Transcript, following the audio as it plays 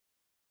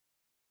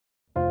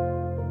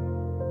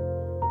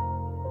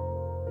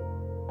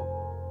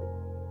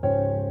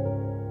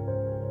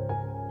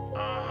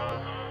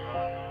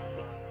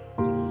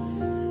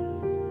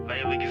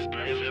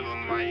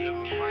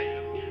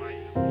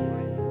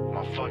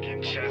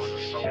fucking chest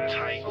is so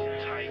tight,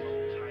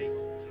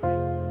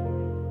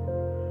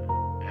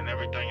 and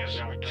everything is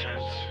so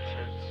tense.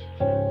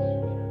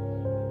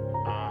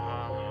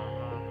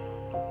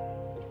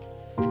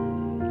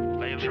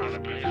 Lately trying to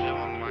be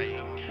feeling like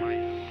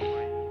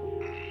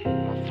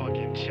my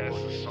fucking chest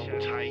is so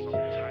tight.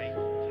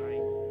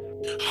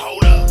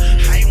 Hold up,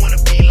 I ain't wanna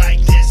be like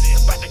this.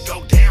 It's about to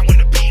go down when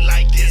the beat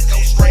like this. Go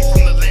straight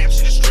from the labs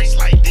to the streets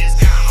like this.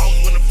 Got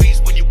hoes when the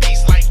feast when you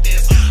beast like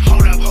this.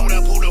 Hold up,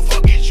 who the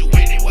fuck is you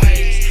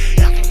anyways?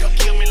 Y'all can come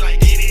kill me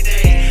like any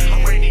day.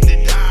 I'm ready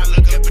to die,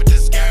 look up at the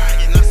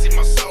sky and I see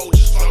my soul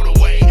just float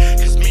away.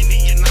 Cause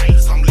many a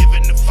nights I'm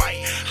living the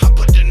fight. I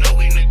put the note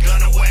in the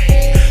gun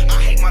away.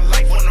 I hate my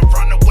life, wanna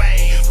run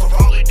away from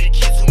all of the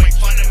kids who make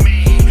fun of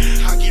me.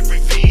 I get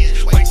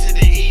revenge, wait to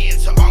the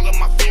end. To all of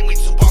my family,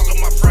 to all of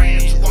my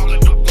friends, to all of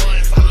the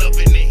ones I love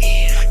in the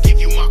end. I give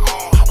you my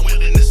all, I'm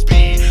willing to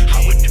spend.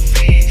 I would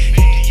defend,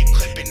 empty your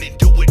clip and then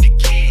do it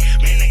again.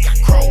 Man, they got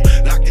Crow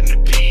locked in the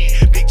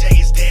pen. Big J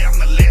is dead, I'm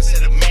the last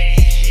of the man.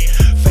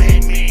 Yeah,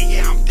 fat man,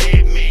 yeah, I'm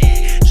dead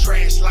man.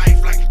 Trash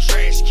life like a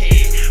trash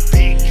can.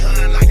 Big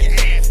gun like an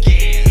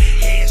Afghan.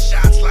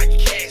 Headshots like a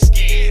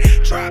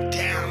casket. Drop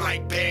down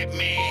like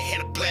Batman.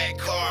 In a black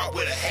car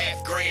with a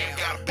half gram.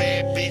 Got a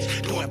bad bitch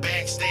doing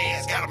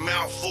backstands. Got a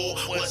mouthful,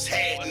 what's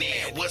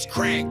happening? What's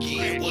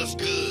cracking? What's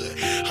good?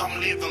 I'm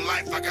living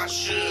life like I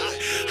should.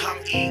 I'm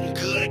eating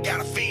good, I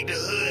gotta feed the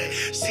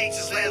hood. Seats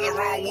is leather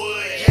on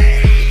wood.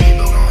 Yeah,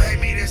 people gon' hate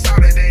me, that's all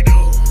that they do.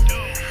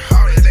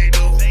 All that they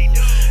do.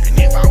 And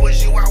if I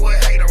was you, I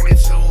would hate on it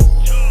too.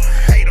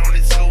 Hate on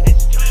it too.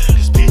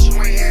 This bitch, you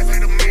ain't half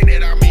of the man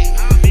that I mean.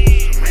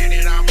 Man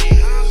that I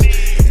mean.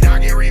 And I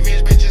get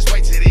revenge, bitch, just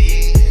wait till the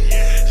end.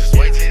 Just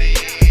wait till the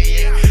end,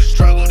 yeah.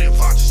 Struggled and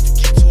fought just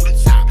to get to the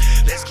top.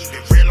 Let's keep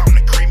it real, I'm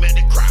the cream of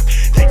the crop.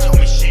 They told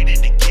me shit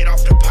and to get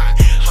off the pot.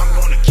 I'm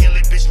gonna kill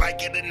it, bitch,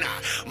 like it or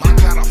not. My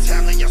clout off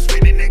talent, y'all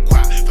spinning that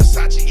guap.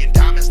 Versace and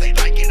diamonds, they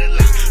like it a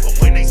lot. But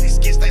when they see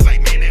skits, they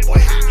like, man, that boy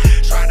hot.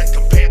 Try to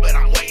compare, but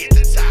I'm way at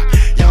the top.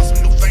 Y'all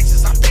some new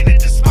faces, I've been at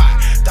the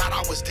spot. Thought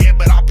I was dead,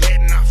 but I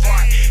bled and I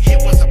fought.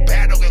 It was a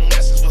battle and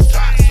lessons was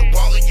taught. So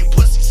all of you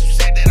pussies who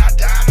said that I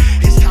died,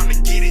 it's time to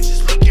get it,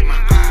 just look in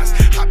my eyes.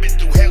 I've been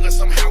through hell and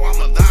somehow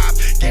I'm alive.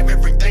 Gave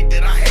everything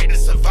that I had to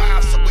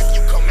survive. So if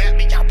you come at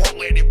me, I won't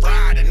let it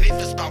ride. And if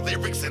it's about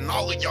lyrics and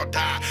all of y'all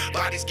die,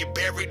 bodies get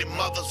buried and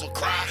mothers will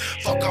cry.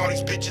 Fuck all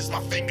these bitches,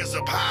 my fingers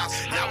up high.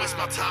 Now it's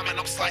my time and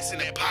I'm slicing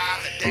that pie.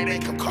 The day they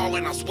come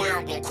calling, I swear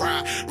I'm gon'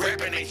 cry.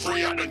 Rapping ain't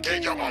free, I done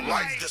gave y'all my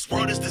life. This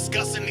world is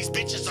disgusting, these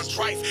bitches are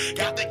strife.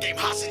 Got the game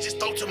hostage, just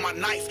throw to my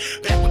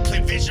knife. Back with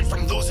clear vision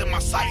from losing my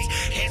sight.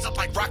 Hands up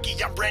like Rocky,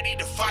 I'm ready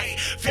to fight.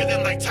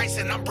 Feeling like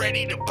Tyson, I'm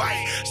ready to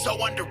bite. So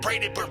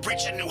underrated, but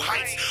reaching new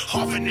heights.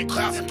 Off in the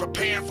clouds and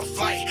preparing for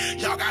flight.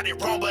 Y'all got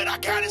it wrong, but I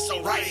got it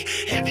so right.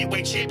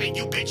 Heavyweight champion,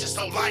 you bitches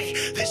so light.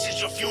 This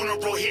is your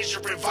funeral, here's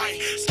your invite.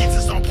 SKITZ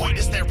is on point,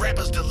 it's that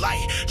rapper's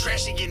delight.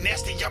 Trashy and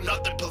nasty, I'm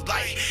nothing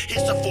polite.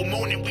 It's a full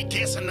moon and we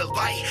dancing the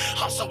light.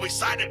 I'm so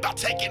excited about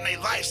taking their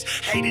lives.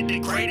 Hated,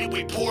 degraded,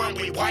 we poor and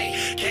we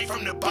white. Came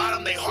from the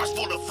bottom, they hearts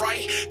full of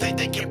fright.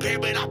 They compare,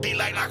 but I be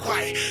like not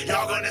quite.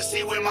 Y'all gonna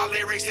see when my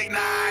lyrics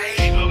ignite.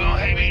 People gon'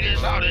 hate me,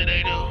 that's all that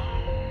they do.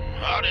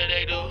 All that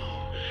they do.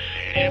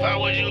 And if I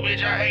was you,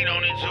 bitch, I hate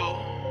on it too.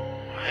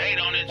 Hate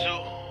on it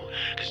too.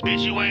 Cause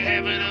bitch, you ain't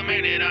having the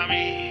man that I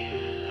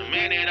mean.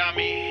 Man that I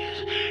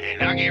miss.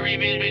 And I get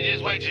revenge, bitch,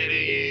 just wait till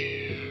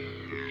the end.